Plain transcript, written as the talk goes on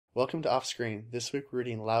Welcome to Offscreen. This week we're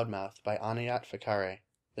reading Loudmouth by Anayat Fakhraie,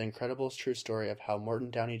 the incredible true story of how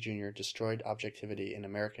Morton Downey Jr. destroyed objectivity in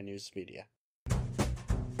American news media.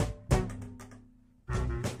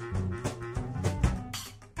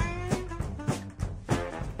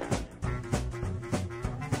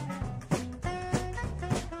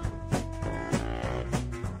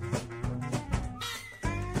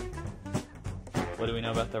 What do we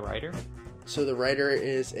know about the writer? So the writer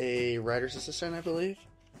is a writer's assistant, I believe,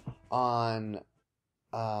 on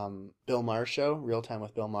Bill Maher's show, Real Time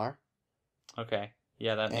with Bill Maher. Okay.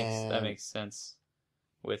 Yeah, that makes sense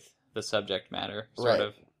with the subject matter, Right.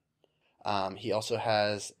 sort of. He also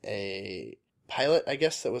has a pilot, I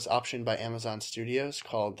guess, that was optioned by Amazon Studios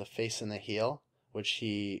called The Face and the Heel, which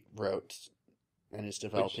he wrote and is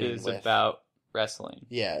developing Which is with... about wrestling.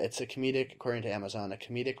 Yeah, it's a comedic, according to Amazon, a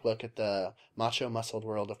comedic look at the macho muscled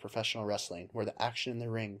world of professional wrestling, where the action in the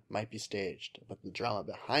ring might be staged, but the drama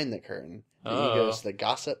behind the curtain, the egos, the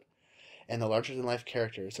gossip, and the larger-than-life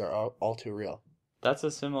characters are all too real. That's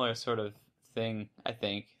a similar sort of thing, I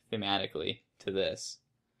think, thematically, to this.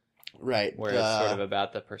 Right. Where it's sort of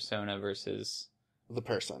about the persona versus... the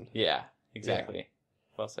person. Yeah, exactly. Yeah.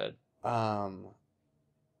 Well said.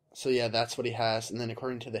 So yeah, that's what he has. And then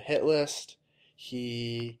according to the hit list,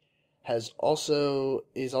 he is also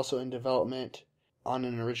in development on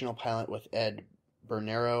an original pilot with Ed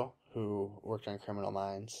Bernero, who worked on Criminal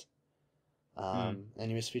Minds. And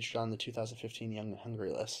he was featured on the 2015 Young and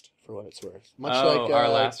Hungry list, for what it's worth. Much like our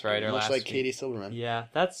last writer much last like week. Katie Silverman. Yeah,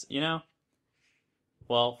 that's,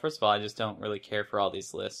 well, first of all, I just don't really care for all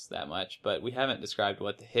these lists that much, but we haven't described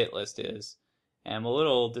what the hit list is. And I'm a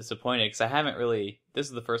little disappointed because I haven't really, this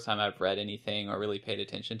is the first time I've read anything or really paid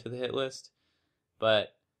attention to the hit list.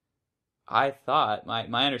 But I thought, my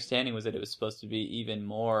understanding was that it was supposed to be even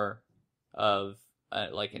more of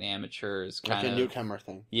like an amateur's kind of... like a newcomer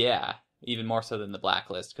thing. Yeah, even more so than the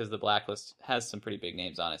Blacklist, because the Blacklist has some pretty big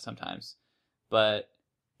names on it sometimes. But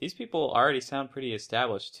these people already sound pretty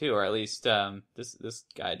established too, or at least this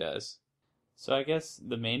guy does. So I guess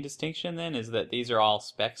the main distinction then is that these are all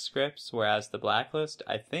spec scripts, whereas the Blacklist,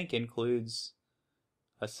 I think, includes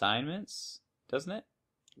assignments, doesn't it?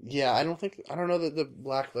 Yeah, I don't know that the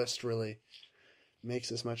Blacklist really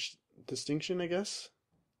makes as much distinction, I guess.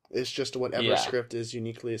 It's just whatever script is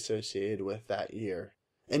uniquely associated with that year.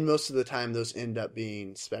 And most of the time those end up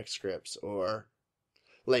being spec scripts, or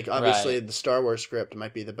like obviously the Star Wars script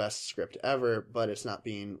might be the best script ever, but it's not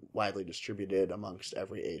being widely distributed amongst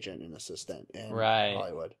every agent and assistant in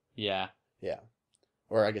Hollywood. Yeah. Yeah.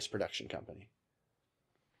 Or I guess production company.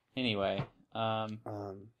 Anyway,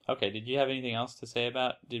 okay, did you have anything else to say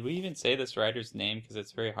about... Did we even say this writer's name? Because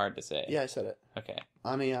it's very hard to say. Yeah, I said it. Okay.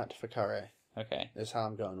 Anayat Fakhraie. Okay. Is how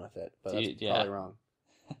I'm going with it, but that's probably wrong.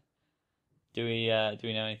 Do we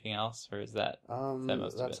know anything else, or is that most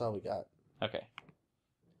of it? That's all we got. Okay.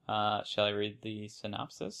 Shall I read the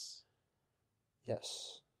synopsis?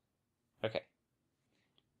 Yes. Okay.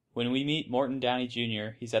 When we meet Morton Downey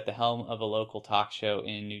Jr., he's at the helm of a local talk show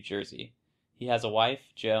in New Jersey. He has a wife,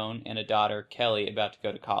 Joan, and a daughter, Kelly, about to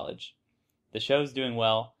go to college. The show's doing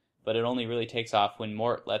well, but it only really takes off when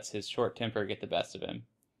Mort lets his short temper get the best of him.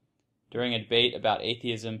 During a debate about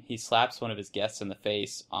atheism, he slaps one of his guests in the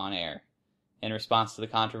face on air. In response to the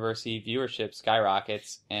controversy, viewership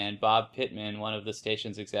skyrockets, and Bob Pittman, one of the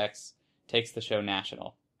station's execs, takes the show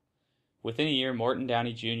national. Within a year, Morton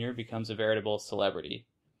Downey Jr. becomes a veritable celebrity.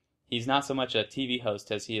 He's not so much a TV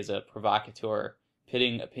host as he is a provocateur,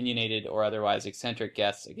 pitting opinionated or otherwise eccentric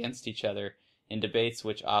guests against each other in debates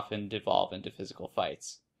which often devolve into physical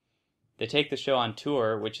fights. They take the show on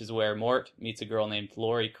tour, which is where Mort meets a girl named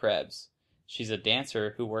Lori Krebs. She's a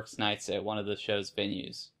dancer who works nights at one of the show's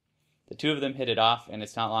venues. The two of them hit it off, and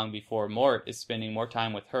it's not long before Mort is spending more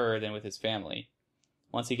time with her than with his family.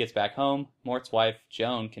 Once he gets back home, Mort's wife,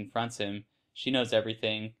 Joan, confronts him. She knows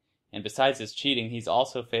everything, and besides his cheating, he's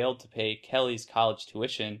also failed to pay Kelly's college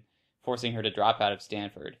tuition, forcing her to drop out of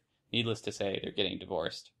Stanford. Needless to say, they're getting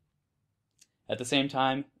divorced. At the same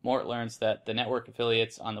time, Mort learns that the network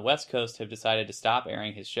affiliates on the West Coast have decided to stop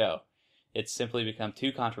airing his show. It's simply become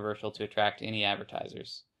too controversial to attract any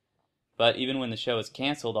advertisers. But even when the show is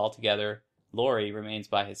canceled altogether, Lori remains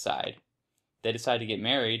by his side. They decide to get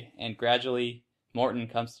married, and gradually, Morton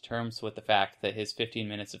comes to terms with the fact that his 15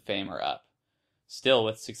 minutes of fame are up. Still,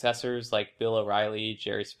 with successors like Bill O'Reilly,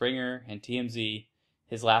 Jerry Springer, and TMZ,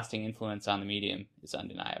 his lasting influence on the medium is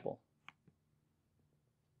undeniable.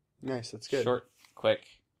 Nice, that's good. Short, quick.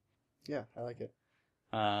 Yeah, I like it.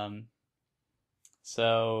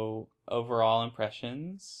 So, overall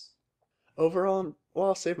impressions? Well,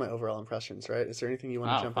 I'll save my overall impressions, right? Is there anything you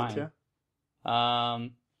want to jump into?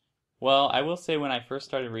 Well, I will say when I first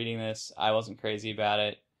started reading this, I wasn't crazy about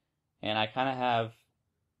it, and I kind of have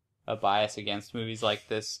a bias against movies like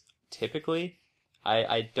this typically.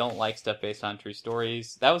 I don't like stuff based on true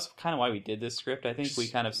stories. That was kind of why we did this script. I think we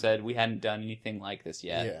kind of said we hadn't done anything like this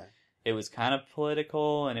yet. Yeah. It was kind of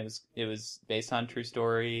political, and it was based on true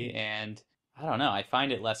story, and I don't know. I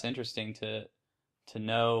find it less interesting to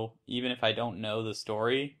know, even if I don't know the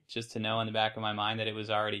story, just to know in the back of my mind that it was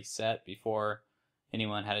already set before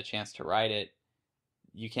anyone had a chance to write it.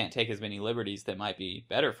 You can't take as many liberties that might be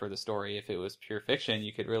better for the story. If it was pure fiction,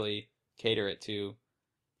 you could really cater it to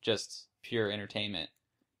just pure entertainment.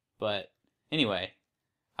 But anyway,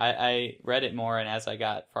 I read it more, and as I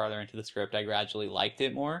got farther into the script, I gradually liked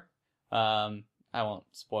it more. I won't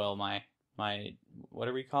spoil my what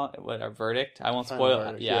do we call it? What, our verdict? I won't spoil.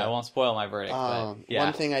 Verdict, I won't spoil my verdict. But, yeah.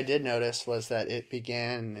 One thing I did notice was that it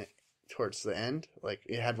began towards the end. Like,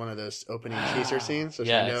 it had one of those opening teaser scenes, which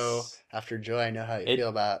I know, after Joy, I know how you feel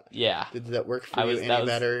about. Yeah. Did that work for you any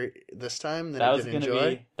better this time than it did in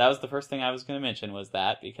Joy? That was the first thing I was going to mention, was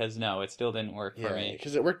that, because no, it still didn't work for me.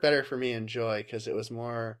 Because it worked better for me in Joy, because it was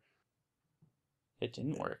more... It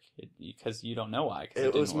didn't work, because you don't know why.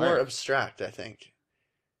 It was more abstract, I think.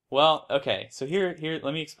 Well, okay, so here,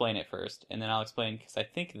 let me explain it first, and then I'll explain, because I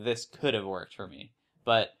think this could have worked for me.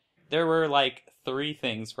 But there were, like, 3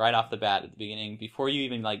 things right off the bat at the beginning, before you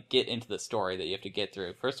even, like, get into the story that you have to get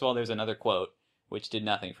through. First of all, there's another quote, which did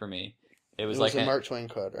nothing for me. It was like a Mark Twain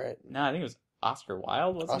quote, right? No, I think it was Oscar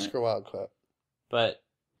Wilde, wasn't it? Oscar Wilde quote. But,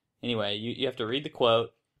 anyway, you have to read the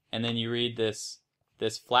quote, and then you read this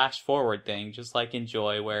flash forward thing, just like in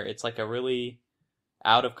Joy, where it's like a really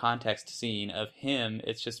out of context scene of him.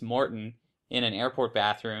 It's just Morton in an airport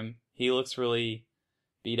bathroom. He looks really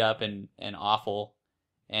beat up and awful,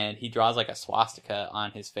 and he draws like a swastika on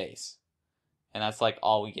his face. And that's like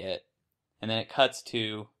all we get. And then it cuts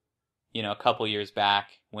to, a couple years back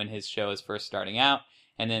when his show is first starting out,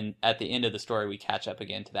 and then at the end of the story we catch up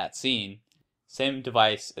again to that scene. Same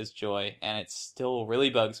device as Joy, and it still really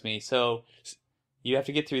bugs me. So you have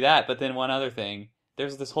to get through that. But then one other thing,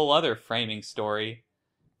 there's this whole other framing story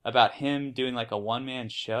about him doing like a one-man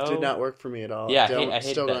show. Did not work for me at all. Yeah, I hate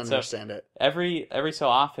still that. Don't understand it. Every so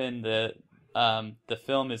often the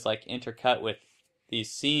film is like intercut with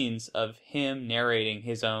these scenes of him narrating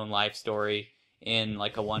his own life story in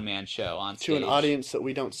like a one-man show on stage. To an audience that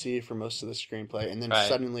we don't see for most of the screenplay, and then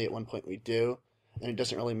suddenly at one point we do, and it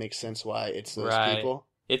doesn't really make sense why it's those people.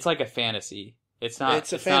 It's like a fantasy. It's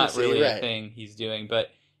not really a thing he's doing, but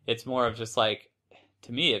it's more of just like,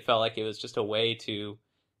 to me, it felt like it was just a way to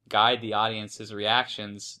guide the audience's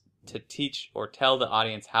reactions, to teach or tell the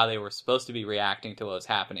audience how they were supposed to be reacting to what was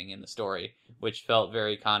happening in the story, which felt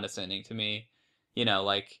very condescending to me.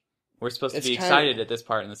 Like, we're supposed to be excited at this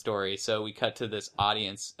part in the story, so we cut to this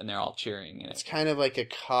audience and they're all cheering. It's kind of like a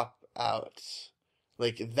cop-out.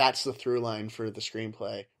 Like, that's the through line for the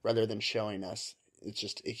screenplay, rather than showing us. It's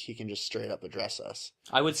just, he can just straight up address us.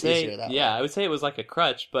 I would say, I would say it was like a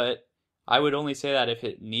crutch, but I would only say that if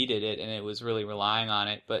it needed it and it was really relying on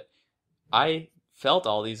it. But I felt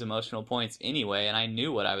all these emotional points anyway, and I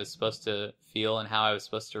knew what I was supposed to feel and how I was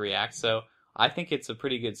supposed to react. So I think it's a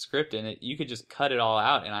pretty good script, and you could just cut it all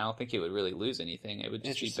out, and I don't think it would really lose anything. It would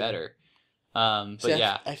just be better.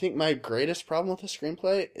 I think my greatest problem with the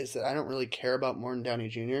screenplay is that I don't really care about Morton Downey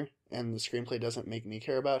Jr., and the screenplay doesn't make me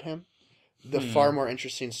care about him. The far more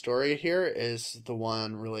interesting story here is the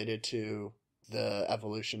one related to the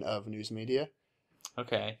evolution of news media.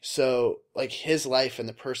 Okay. So, like, his life and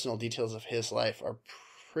the personal details of his life are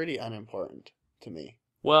pretty unimportant to me.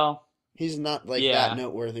 Well, he's not that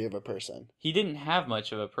noteworthy of a person. He didn't have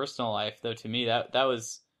much of a personal life, though. To me, that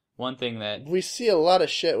was one thing that we see a lot of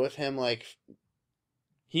shit with him. Like,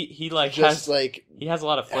 he has a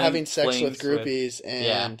lot of having sex with groupies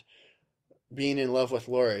and being in love with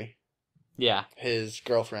Lori. Yeah. His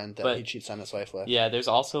girlfriend that he cheats on his wife with. Yeah, there's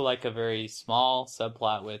also like a very small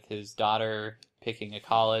subplot with his daughter picking a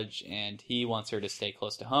college, and he wants her to stay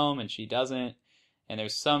close to home, and she doesn't. And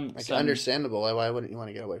there's some understandable. Why wouldn't you want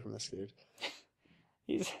to get away from this dude?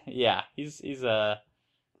 he's a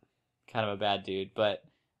kind of a bad dude, but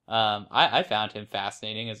I found him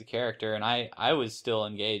fascinating as a character, and I was still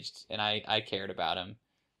engaged, and I cared about him.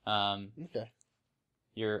 Okay.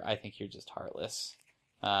 I think you're just heartless.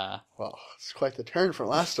 Well, it's quite the turn from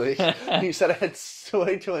last week. You said I had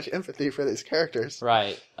way too much empathy for these characters.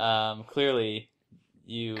 Right. Clearly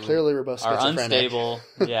we're both are schizophrenic. Unstable.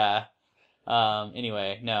 Yeah.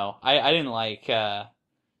 Anyway, no, I didn't like.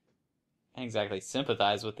 exactly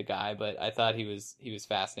sympathize with the guy, but I thought he was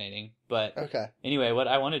fascinating. But Okay. anyway, what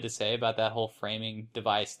I wanted to say about that whole framing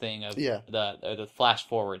device thing of the flash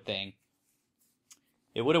forward thing,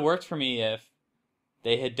 it would have worked for me if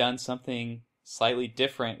they had done something slightly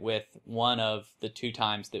different with one of the 2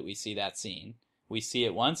 times that we see that scene. We see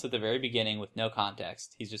it once at the very beginning with no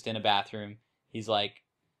context. He's just in a bathroom. He's like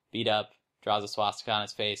beat up, draws a swastika on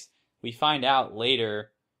his face. We find out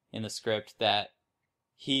later in the script that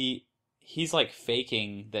he's like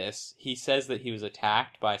faking this. He says that he was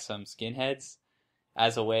attacked by some skinheads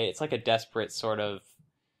as a way. It's like a desperate sort of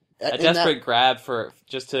grab for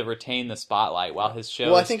just to retain the spotlight while his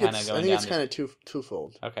show is kind of going down. I think it's kind of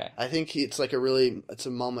twofold. Okay. I think it's like it's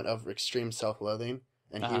a moment of extreme self-loathing,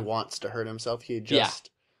 and he wants to hurt himself. He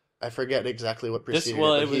just, I forget exactly what preceded it,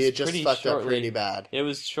 but he had just fucked up pretty bad. It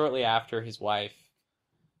was shortly after his wife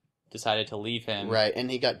decided to leave him. Right,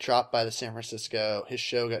 and he got dropped by the San Francisco, his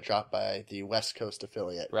show got dropped by the West Coast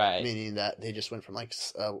affiliate. Right. Meaning that they just went from like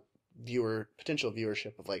potential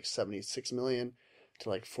viewership of like 76 million to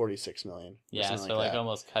like 46 million. Yeah, so like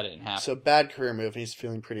almost cut it in half. So bad career move, he's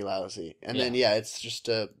feeling pretty lousy. And then, it's just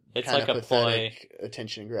a kind of pathetic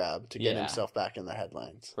attention grab to get himself back in the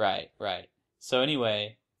headlines. Right. So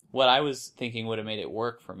anyway, what I was thinking would have made it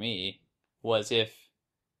work for me was if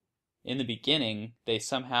in the beginning they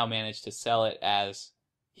somehow managed to sell it as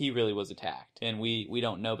he really was attacked. And we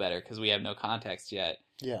don't know better because we have no context yet.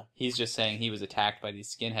 Yeah. He's just saying he was attacked by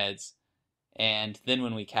these skinheads. And then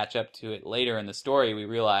when we catch up to it later in the story, we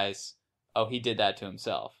realize, oh, he did that to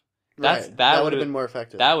himself. That would have been more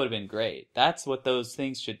effective. That would have been great. That's what those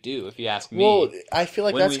things should do, if you ask me. Well, I feel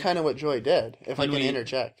like that's kind of what Joy did, if I can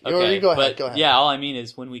interject. Okay, go ahead. Yeah, all I mean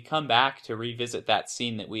is when we come back to revisit that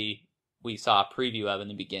scene that we saw a preview of in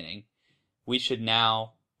the beginning, we should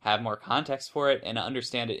now have more context for it and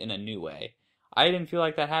understand it in a new way. I didn't feel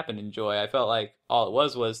like that happened in Joy. I felt like all it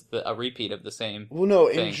was a repeat of the same Well, no,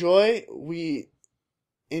 thing. in Joy,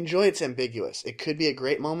 it's ambiguous. It could be a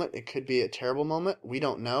great moment. It could be a terrible moment. We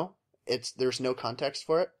don't know. There's no context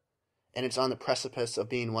for it. And it's on the precipice of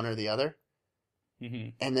being one or the other.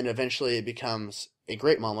 Mm-hmm. And then eventually it becomes a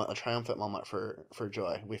great moment, a triumphant moment for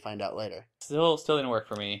Joy. We find out later. Still didn't work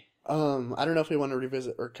for me. I don't know if we want to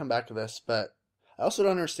revisit or come back to this, but I also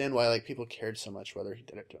don't understand why people cared so much whether he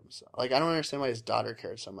did it to himself. I don't understand why his daughter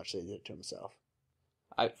cared so much that he did it to himself.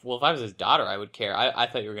 Well, if I was his daughter, I would care. I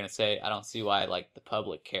thought you were going to say I don't see why the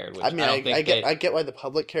public cared. Which I get why the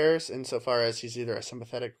public cares insofar as he's either a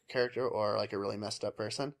sympathetic character or like a really messed up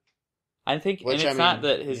person. I think, not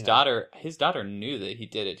that his daughter knew that he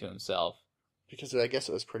did it to himself. Because I guess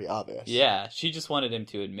it was pretty obvious. Yeah, she just wanted him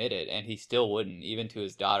to admit it, and he still wouldn't. Even to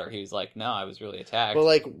his daughter, he was like, no, I was really attacked.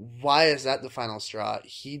 Well, why is that the final straw?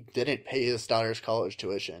 He didn't pay his daughter's college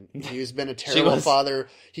tuition. He's been a terrible father.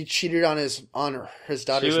 He cheated on his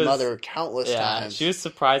daughter's mother countless times. She was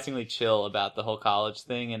surprisingly chill about the whole college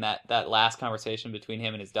thing, and that last conversation between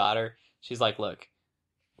him and his daughter, she's like, look,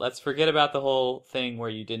 let's forget about the whole thing where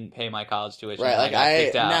you didn't pay my college tuition. Right, I got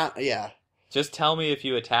kicked out. Yeah. Just tell me if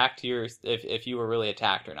you if you were really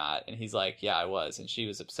attacked or not. And he's like, yeah, I was. And she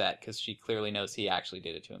was upset because she clearly knows he actually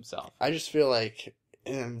did it to himself. I just feel like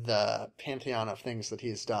in the pantheon of things that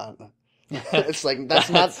he's done, it's like that's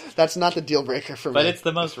not the deal breaker for me. But it's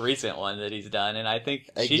the most recent one that he's done, and I think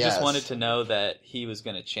she just wanted to know that he was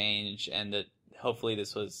going to change and that hopefully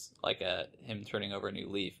this was like him turning over a new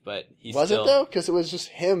leaf. But was it though? Because it was just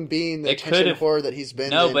him being the attention whore that he's been.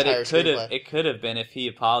 No, the but entire it could have been if he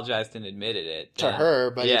apologized and admitted it to her,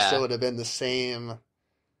 but it still would have been the same.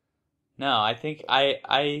 No, I think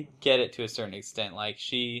I get it to a certain extent. Like,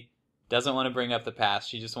 she doesn't want to bring up the past.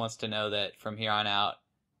 She just wants to know that from here on out,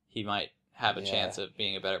 he might have a chance of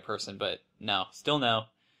being a better person. But no, still no.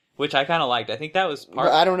 Which I kind of liked. I think that was part.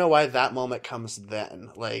 But I don't know why that moment comes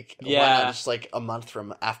then. Why not just a month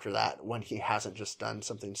from after that when he hasn't just done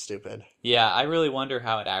something stupid? Yeah, I really wonder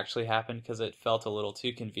how it actually happened because it felt a little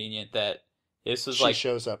too convenient that this was she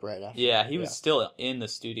shows up right after. Yeah, he was still in the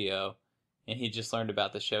studio, and he just learned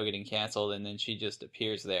about the show getting canceled, and then she just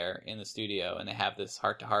appears there in the studio, and they have this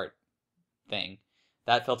heart-to-heart thing.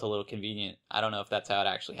 That felt a little convenient. I don't know if that's how it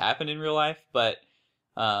actually happened in real life, but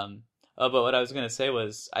but what I was going to say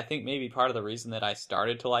was, I think maybe part of the reason that I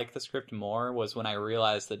started to like the script more was when I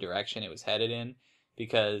realized the direction it was headed in,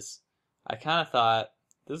 because I kind of thought,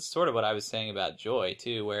 this is sort of what I was saying about Joy,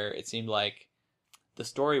 too, where it seemed like the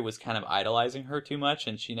story was kind of idolizing her too much,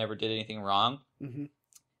 and she never did anything wrong. Mm-hmm.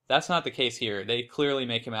 That's not the case here. They clearly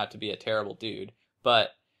make him out to be a terrible dude, but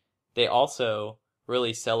they also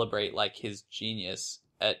really celebrate, his genius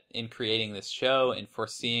in creating this show and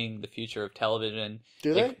foreseeing the future of television.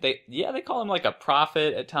 Do they? They call him like a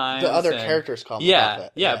prophet at times. The other characters call him a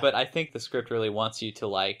prophet. Yeah, but I think the script really wants you to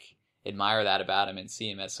like admire that about him and see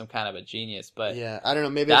him as some kind of a genius. But yeah, I don't know.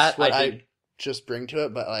 Maybe that's what I just bring to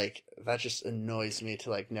it, but like that just annoys me to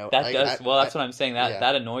like know. That's what I'm saying.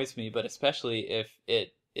 That annoys me, but especially if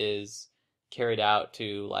it is carried out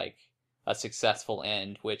to like a successful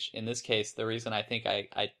end, which in this case, the reason I think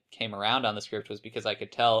I came around on the script was because I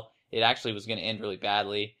could tell it actually was going to end really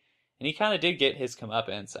badly. And he kind of did get his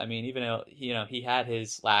comeuppance. I mean, even though, he had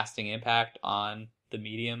his lasting impact on the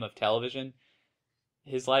medium of television,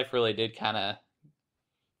 his life really did kind of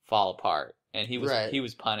fall apart. And he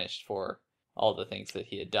was punished for all the things that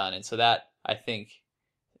he had done. And so that, I think,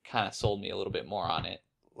 kind of sold me a little bit more on it.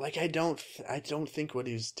 Like, I don't think what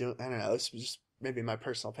he's doing, I don't know, it's just maybe my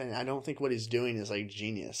personal opinion. I don't think what he's doing is like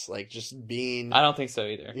genius. Like just being. I don't think so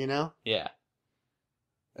either. Yeah.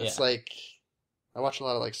 It's like I watch a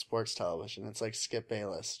lot of like sports television. It's like Skip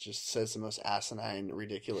Bayless just says the most asinine,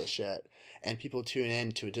 ridiculous shit, and people tune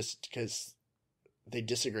in to it just because they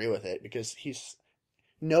disagree with it because he's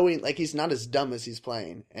knowing like he's not as dumb as he's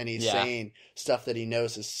playing, and he's saying stuff that he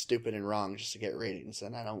knows is stupid and wrong just to get ratings,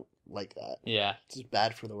 and I don't like that. Yeah, it's just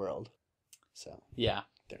bad for the world. So yeah,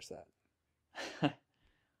 there's that.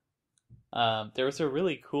 There was a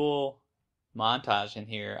really cool montage in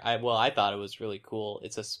here. I thought it was really cool.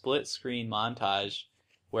 It's a split screen montage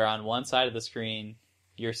where on one side of the screen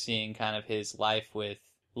you're seeing kind of his life with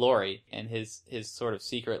Lori and his sort of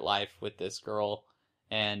secret life with this girl,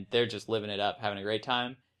 and they're just living it up, having a great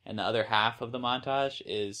time. And the other half of the montage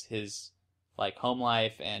is his like home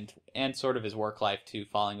life and sort of his work life too,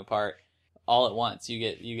 falling apart all at once. You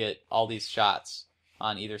get all these shots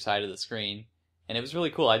on either side of the screen, and it was really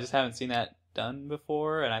cool. I just haven't seen that done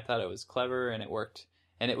before, and I thought it was clever, and it worked.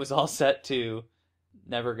 And it was all set to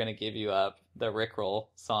 "Never Gonna Give You Up," the Rickroll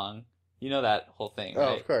song. You know that whole thing, right?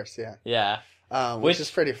 Oh, of course, yeah. Yeah. Which is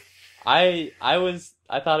pretty. I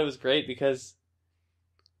thought it was great because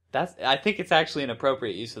I think it's actually an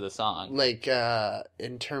appropriate use of the song. Like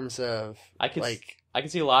in terms of I can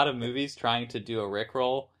see a lot of movies trying to do a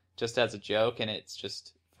Rickroll just as a joke, and it's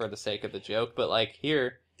just for the sake of the joke. But like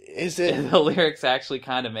here, the lyrics actually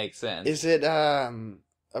kind of make sense. Is it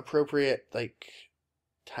appropriate like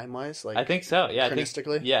time wise? Like I think so. Yeah,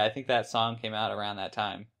 chronistically. I think that song came out around that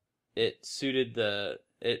time. It suited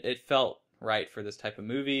it felt right for this type of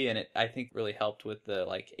movie, and it I think really helped with the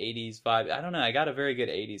like 80s vibe. I don't know, I got a very good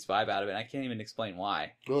 80s vibe out of it, and I can't even explain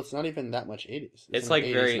why. Well, it's not even that much 80s. It's like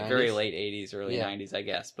 80s, very 90s? Very late 80s, early 90s, I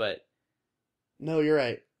guess, but no, you're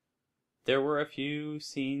right. There were a few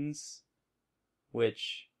scenes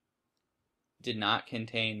which did not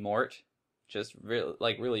contain Mort, just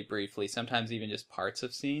really briefly, sometimes even just parts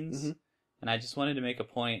of scenes. Mm-hmm. And I just wanted to make a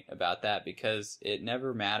point about that because it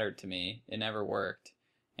never mattered to me. It never worked.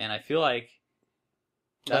 And I feel like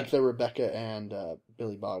the Rebecca and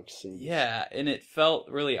Billy Boggs scenes. Yeah, and it felt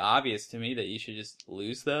really obvious to me that you should just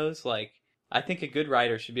lose those. Like, I think a good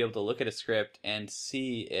writer should be able to look at a script and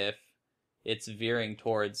see if it's veering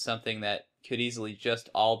towards something that could easily just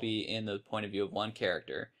all be in the point of view of one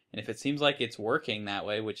character. And if it seems like it's working that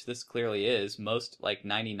way, which this clearly is, most, like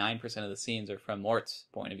 99% of the scenes are from Mort's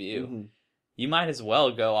point of view. Mm-hmm. You might as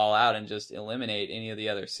well go all out and just eliminate any of the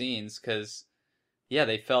other scenes because, yeah,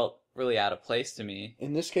 they felt really out of place to me.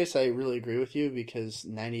 In this case, I really agree with you because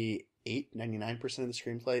 99% of the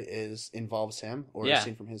screenplay involves him or is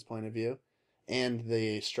seen from his point of view. And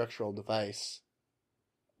the structural device,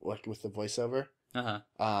 like with the voiceover,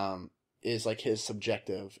 is like his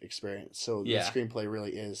subjective experience. So the screenplay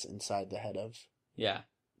really is inside the head of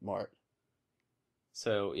Mort.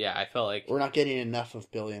 So, yeah, I felt like... We're not getting enough of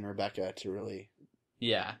Billy and Rebecca to really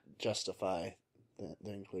justify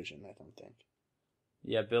the inclusion, I don't think.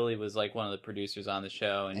 Yeah, Billy was like one of the producers on the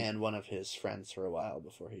show. And one of his friends for a while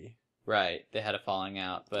before he... Right, they had a falling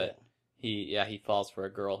out, but he falls for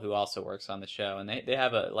a girl who also works on the show. And they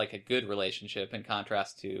have a good relationship in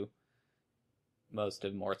contrast to most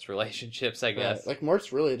of Mort's relationships, I guess. Right. Like,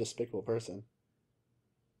 Mort's really a despicable person.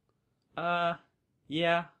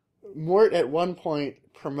 Yeah. Mort at one point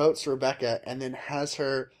promotes Rebecca and then has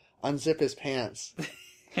her unzip his pants.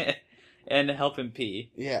 And help him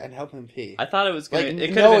pee. Yeah, and help him pee. I thought it was it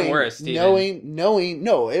could have been worse. No,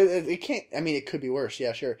 it can't. I mean, it could be worse.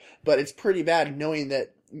 Yeah, sure, but it's pretty bad knowing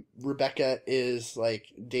that Rebecca is like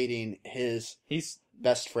dating his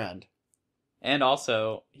best friend, and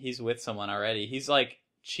also he's with someone already. He's like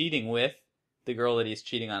cheating with the girl that he's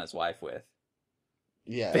cheating on his wife with.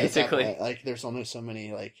 Yeah, basically. Like, there's only so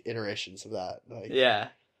many like iterations of that. Like, yeah.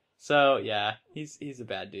 So yeah, he's a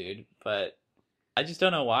bad dude, but. I just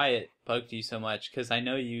don't know why it poked you so much, because I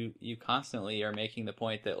know you constantly are making the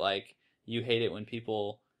point that, like, you hate it when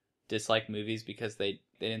people dislike movies because they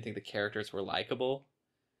didn't think the characters were likable.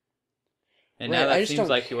 And right, now that I just seems don't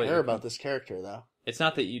like care about this character, though. It's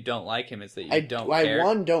not that you don't like him, it's that you don't care.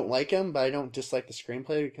 I don't like him, but I don't dislike the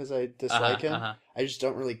screenplay because I dislike him. I just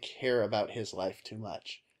don't really care about his life too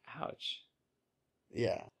much. Ouch.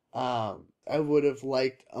 Yeah. I would have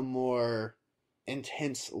liked a more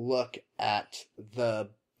intense look at the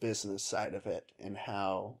business side of it and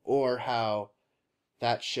how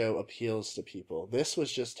that show appeals to people. This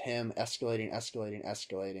was just him escalating,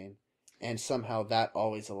 and somehow that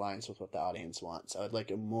always aligns with what the audience wants. I would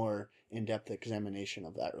like a more in-depth examination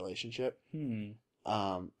of that relationship.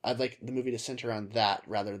 I'd like the movie to center around that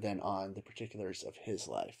rather than on the particulars of his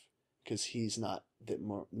life, because he's not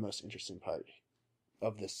the most interesting part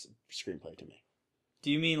of this screenplay to me.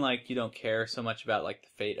 Do you mean like you don't care so much about like the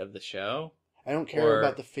fate of the show? I don't care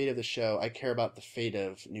about the fate of the show. I care about the fate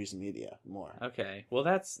of news and media more. Okay, well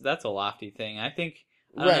that's a lofty thing. I think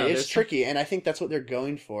it's tricky, and I think that's what they're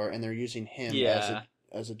going for, and they're using him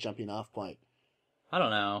as a jumping off point. I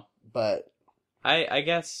don't know, but I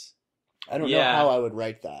guess I don't know how I would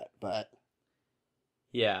write that, but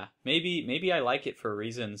yeah, maybe I like it for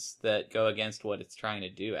reasons that go against what it's trying to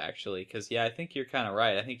do, actually. Because I think you're kind of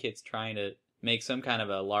right. I think it's trying to make some kind of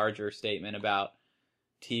a larger statement about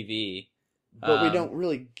TV, but we don't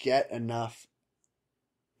really get enough.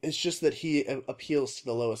 It's just that he appeals to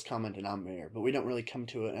the lowest common denominator, but we don't really come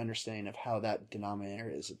to an understanding of how that denominator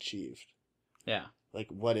is achieved. Yeah. Like,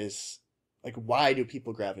 why do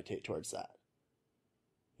people gravitate towards that?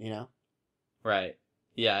 You know? Right.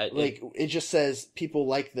 Yeah. It just says people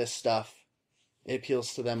like this stuff. It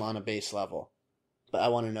appeals to them on a base level. But I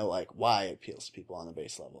want to know, like, why it appeals to people on the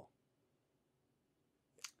base level.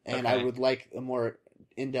 And I would like a more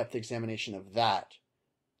in-depth examination of that,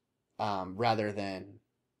 rather than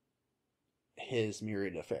his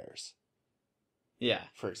myriad affairs. Yeah.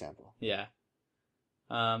 For example. Yeah.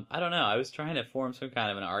 I don't know. I was trying to form some kind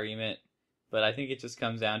of an argument, but I think it just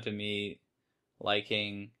comes down to me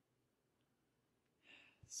liking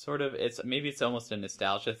sort of, it's almost a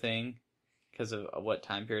nostalgia thing because of what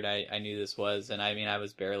time period I knew this was. And I mean, I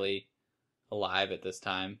was barely alive at this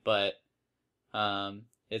time, but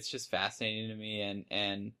it's just fascinating to me.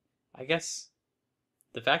 And I guess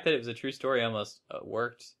the fact that it was a true story almost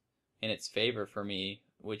worked in its favor for me,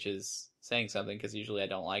 which is saying something because usually I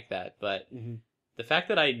don't like that. But the fact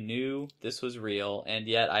that I knew this was real and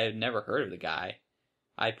yet I had never heard of the guy,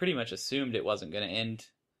 I pretty much assumed it wasn't going to end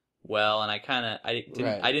well, and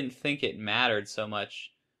I didn't think it mattered so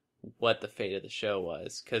much what the fate of the show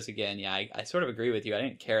was, because again, I sort of agree with you. I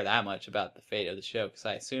didn't care that much about the fate of the show because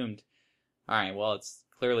I assumed, all right, well, it's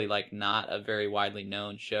clearly like not a very widely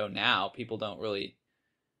known show now. People don't really,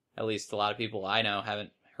 at least a lot of people I know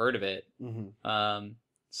haven't heard of it.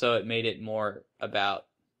 So it made it more about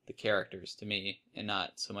the characters to me and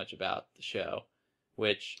not so much about the show.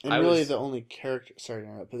 The only character, sorry to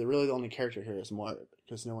interrupt, but really the only character here is Mort,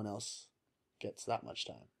 because no one else gets that much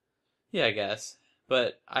time. Yeah, I guess.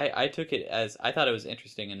 But I took it as, I thought it was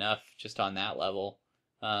interesting enough just on that level.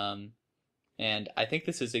 And I think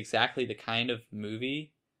this is exactly the kind of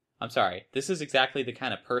movie, this is exactly the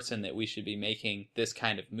kind of person that we should be making this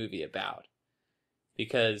kind of movie about.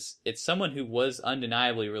 Because it's someone who was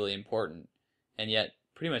undeniably really important, and yet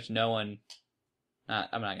pretty much no one,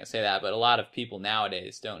 I'm not going to say that, but a lot of people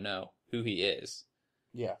nowadays don't know who he is.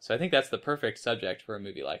 Yeah. So I think that's the perfect subject for a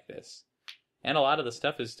movie like this. And a lot of the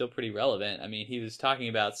stuff is still pretty relevant. I mean, he was talking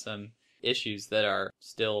about some issues that are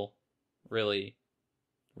still really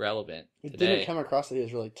relevant It today. didn't come across that he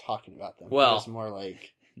was really talking about them. Well, it was more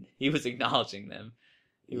like he was acknowledging them.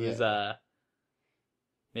 He was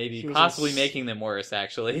maybe he was possibly making them worse,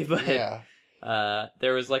 actually. But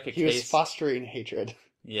there was like a he was fostering hatred.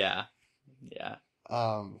 Yeah.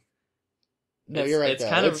 No, you're right.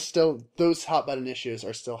 It's still, those hot button issues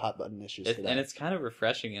are still hot button issues today. And it's kind of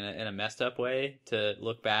refreshing in a messed up way to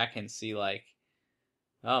look back and see like,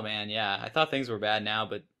 oh man, yeah, I thought things were bad now,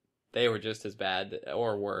 but they were just as bad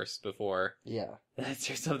or worse before. Yeah.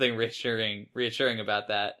 There's something reassuring about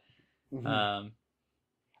that. I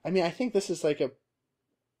mean, I think this is like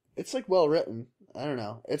it's like well written. I don't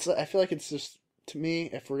know. I feel like it's just, to me,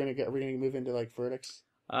 if are we gonna move into like verdicts?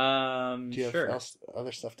 Do you have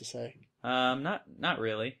other stuff to say? Not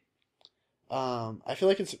really. I feel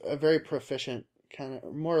like it's a very proficient, kind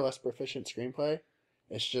of more or less proficient screenplay.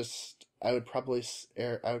 It's just I would probably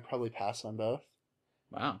pass on both.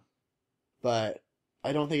 Wow. But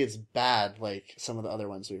I don't think it's bad like some of the other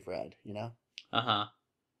ones we've read. You know. I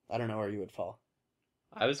don't know where you would fall.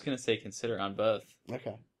 I was going to say consider on both.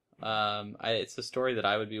 Okay. It's a story that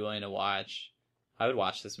I would be willing to watch. I would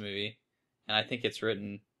watch this movie, and I think it's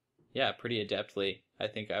written, pretty adeptly. I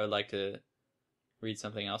think I would like to read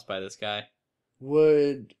something else by this guy.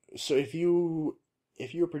 So if you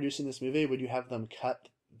were producing this movie, would you have them cut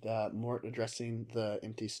Mort addressing the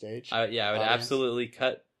empty stage? I would absolutely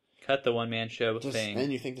cut the one-man show thing.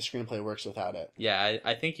 And you think the screenplay works without it? Yeah,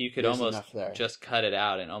 I think you could almost just cut it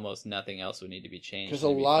out, and almost nothing else would need to be changed. Because a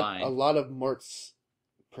lot of Mort's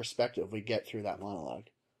perspective we get through that monologue.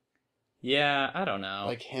 Yeah, I don't know.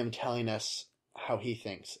 Like him telling us how he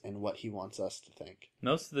thinks and what he wants us to think.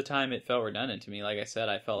 Most of the time it felt redundant to me. Like I said,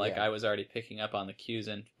 I felt like I was already picking up on the cues,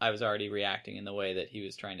 and I was already reacting in the way that he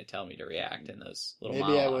was trying to tell me to react in those little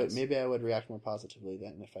monologues. Maybe I would react more positively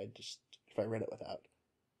then if I read it without.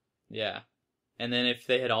 Yeah. And then if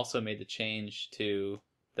they had also made the change to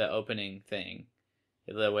the opening thing,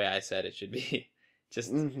 the way I said it should be,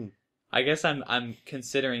 just I guess I'm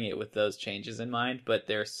considering it with those changes in mind, but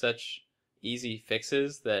they're such easy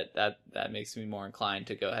fixes that makes me more inclined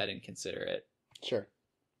to go ahead and consider it. Sure.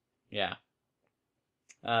 Yeah.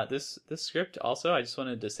 This script also, I just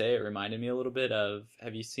wanted to say, it reminded me a little bit of,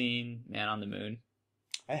 have you seen Man on the Moon?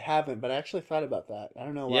 I haven't, but I actually thought about that. I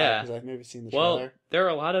don't know why, because I've maybe seen the trailer. Well, there are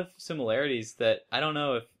a lot of similarities that I don't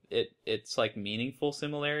know if it's like meaningful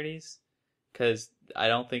similarities, because I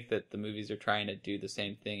don't think that the movies are trying to do the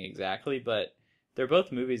same thing exactly, but they're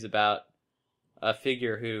both movies about a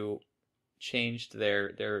figure who changed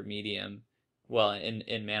their medium. Well,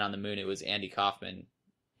 in Man on the Moon, it was Andy Kaufman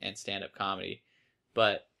and stand-up comedy,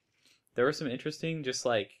 but there were some interesting, just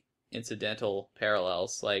like incidental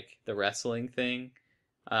parallels, like the wrestling thing.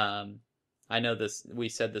 I know this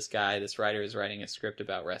writer is writing a script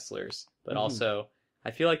about wrestlers, but also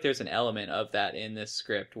I feel like there's an element of that in this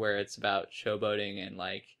script where it's about showboating and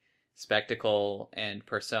like spectacle and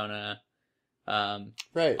persona.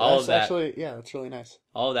 Right. All of that, actually, yeah, that's really nice.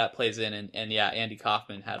 All of that plays in, and yeah, Andy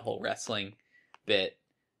Kaufman had a whole wrestling bit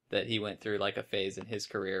that he went through, like a phase in his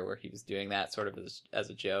career where he was doing that sort of as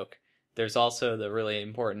a joke. There's also the really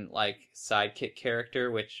important like sidekick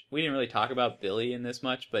character, which we didn't really talk about Billy in this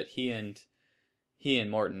much, but he and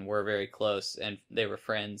Morton were very close, and they were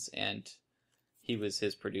friends, and he was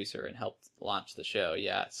his producer and helped launch the show.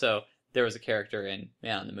 Yeah, so there was a character in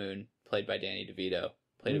Man on the Moon played by Danny DeVito,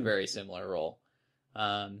 played a very similar role.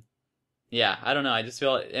 Yeah, I don't know. I just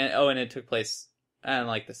feel and it took place in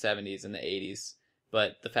like the 70s and the 80s.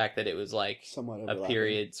 But the fact that it was like a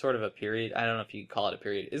period, sort of a period, I don't know if you can call it a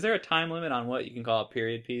period. Is there a time limit on what you can call a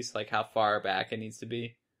period piece? Like how far back it needs to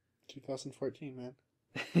be? 2014, man.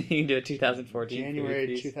 You can do a 2014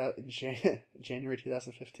 January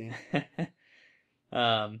 2015.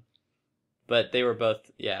 But they were both,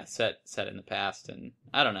 set in the past, and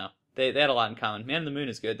I don't know. They had a lot in common. Man on the Moon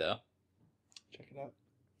is good, though. Check it out.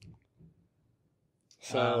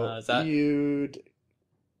 So, you'd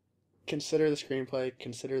consider the screenplay,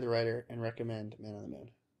 consider the writer, and recommend Man on the Moon.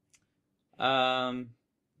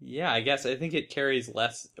 Yeah, I guess I think it carries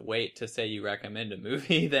less weight to say you recommend a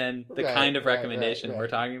movie than the kind of recommendation we're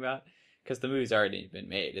talking about, because the movie's already been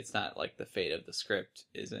made. It's not like the fate of the script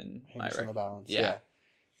is in my the balance. Yeah.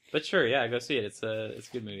 But sure, go see it. It's a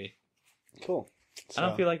good movie. Cool. So, I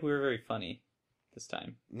don't feel like we were very funny this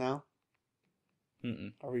time. No?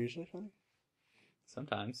 Mm-mm. Are we usually funny?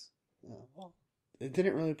 Sometimes. Yeah, well, it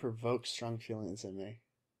didn't really provoke strong feelings in me.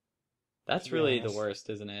 That's really the worst,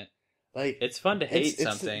 isn't it? Like, it's fun to hate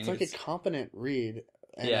something. It's like a competent read,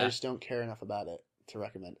 and I just don't care enough about it to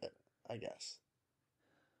recommend it, I guess.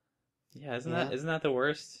 Yeah, isn't that the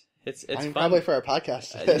worst? It's fun. Probably for our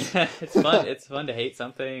podcast. It's fun. It's fun to hate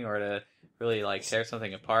something or to really like tear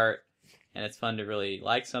something apart, and it's fun to really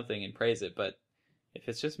like something and praise it. But if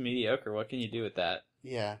it's just mediocre, what can you do with that?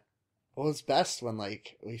 Yeah. Well, it's best when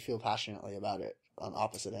like we feel passionately about it on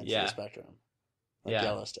opposite ends of the spectrum. Like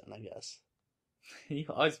Yellowstone, I guess. You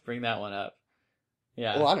always bring that one up.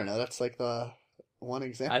 Yeah. Well, I don't know. That's like the one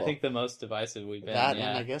example. I think the most divisive we've been. That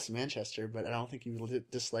and I guess Manchester, but I don't think you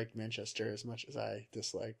disliked Manchester as much as I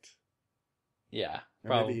disliked. Yeah.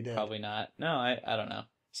 Maybe you did. Probably not. No, I don't know.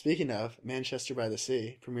 Speaking of Manchester by the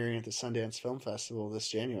Sea, premiering at the Sundance Film Festival this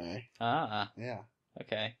January. Ah. Yeah.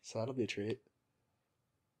 Okay. So that'll be a treat.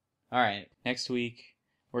 All right. Next week,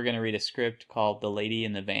 we're going to read a script called The Lady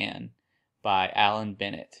in the Van by Alan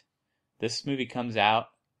Bennett. This movie comes out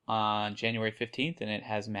on January 15th, and it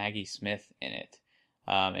has Maggie Smith in it.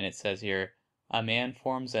 And it says here, a man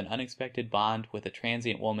forms an unexpected bond with a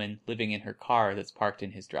transient woman living in her car that's parked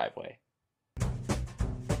in his driveway.